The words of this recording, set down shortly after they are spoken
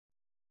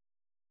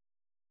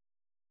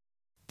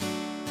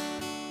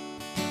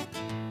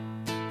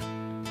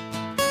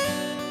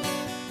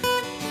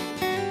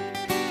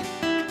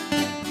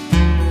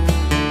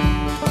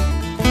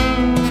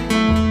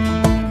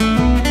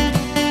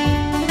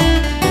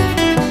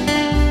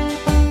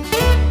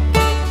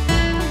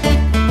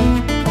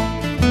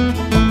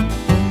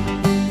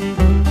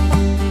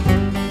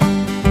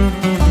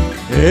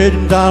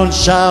down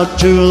south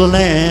to the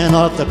land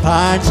of the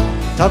pines,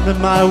 tumbling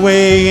my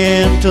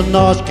way into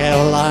North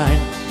Carolina,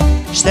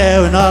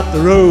 staring up the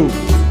road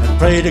and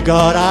pray to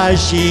God I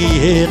see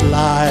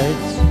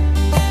headlights.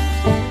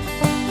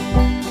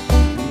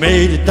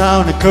 Made it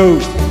down the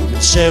coast in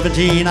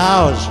 17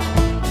 hours,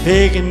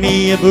 picking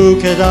me a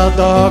bouquet of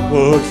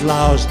dogwood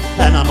flowers,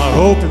 and I'm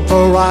hoping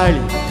for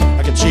Riley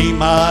I can see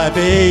my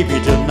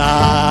baby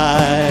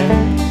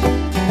tonight.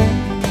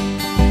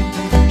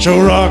 So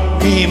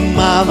rock me,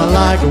 mama,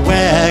 like a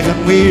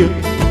wagon wheel.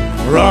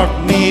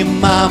 Rock me,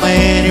 mama,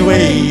 any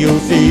way you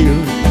feel.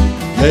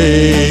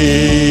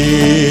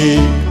 Hey,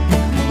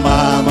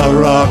 mama,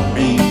 rock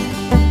me.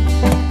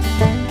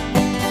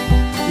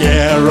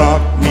 Yeah,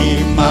 rock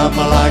me,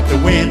 mama, like the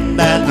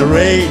wind and the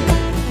rain.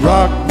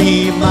 Rock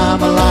me,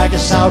 mama, like a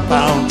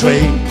southbound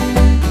train.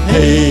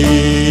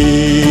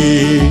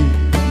 Hey,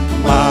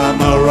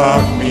 mama,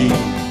 rock me.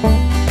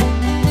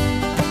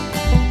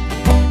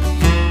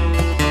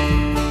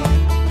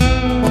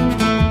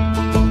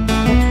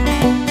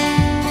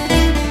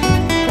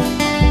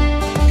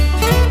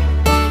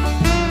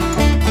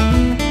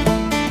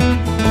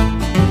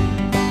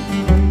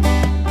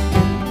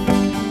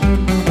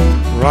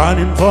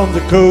 Running from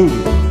the cold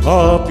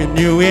up in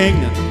New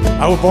England,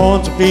 I was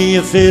born to be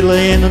a fiddler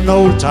in an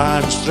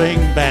old-time string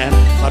band.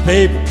 My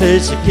baby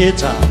plays the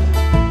guitar,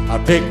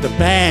 I pick the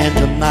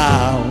banjo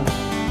now.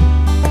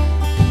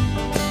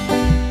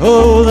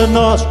 Oh, the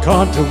North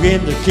Country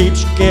winter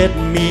keeps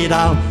getting me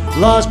down.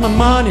 Lost my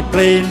money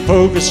playing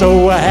poker,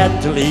 so I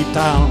had to leave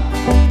town.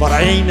 But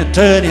I ain't a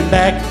turning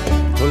back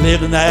to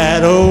living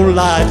that old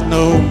life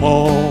no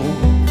more.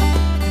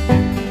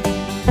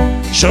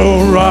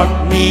 So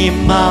rock me,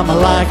 mama,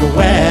 like a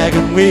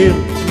wagon wheel.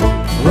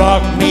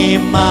 Rock me,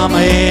 mama,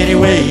 any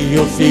way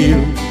you feel.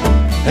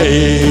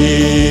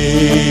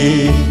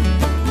 Hey,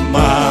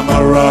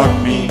 mama, rock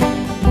me.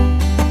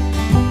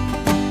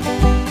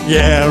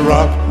 Yeah,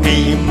 rock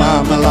me,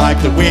 mama,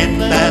 like the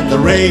wind and the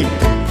rain.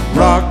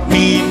 Rock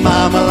me,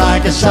 mama,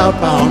 like a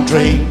southbound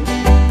train.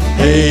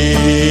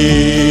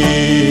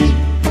 Hey,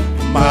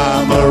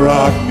 mama,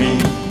 rock me.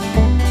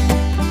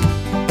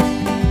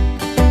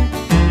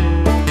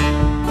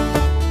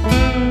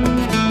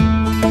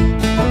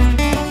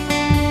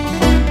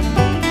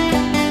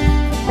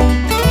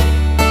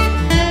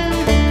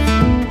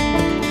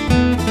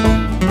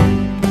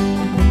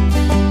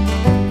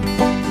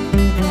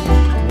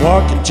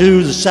 Walking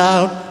to the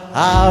south,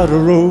 out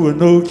of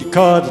Roanoke, you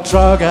caught a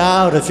trucker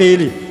out of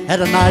Philly,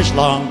 had a nice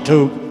long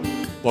tote.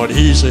 But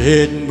he's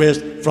heading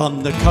west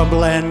from the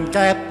Cumberland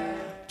Gap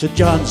to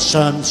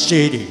Johnson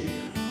City,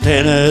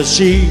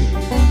 Tennessee.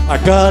 I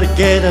gotta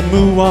get a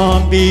move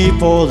on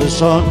before the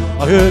sun.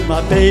 I heard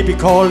my baby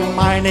calling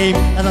my name,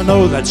 and I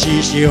know that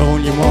she's the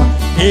only one.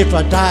 If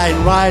I die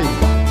in Riley,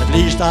 at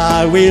least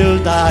I will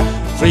die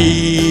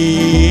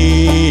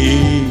free.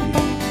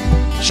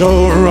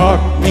 So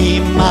rock me,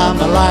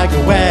 mama, like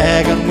a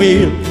wagon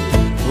wheel.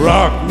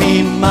 Rock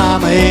me,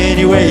 mama,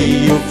 any way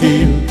you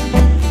feel.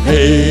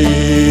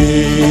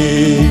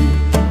 Hey,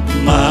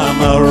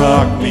 mama,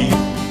 rock me.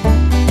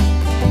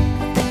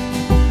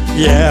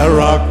 Yeah,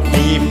 rock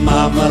me,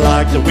 mama,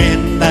 like the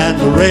wind and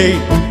the rain.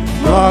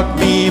 Rock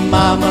me,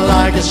 mama,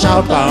 like a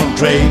southbound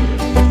train.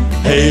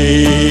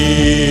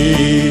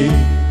 Hey,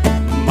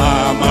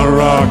 mama,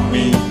 rock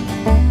me.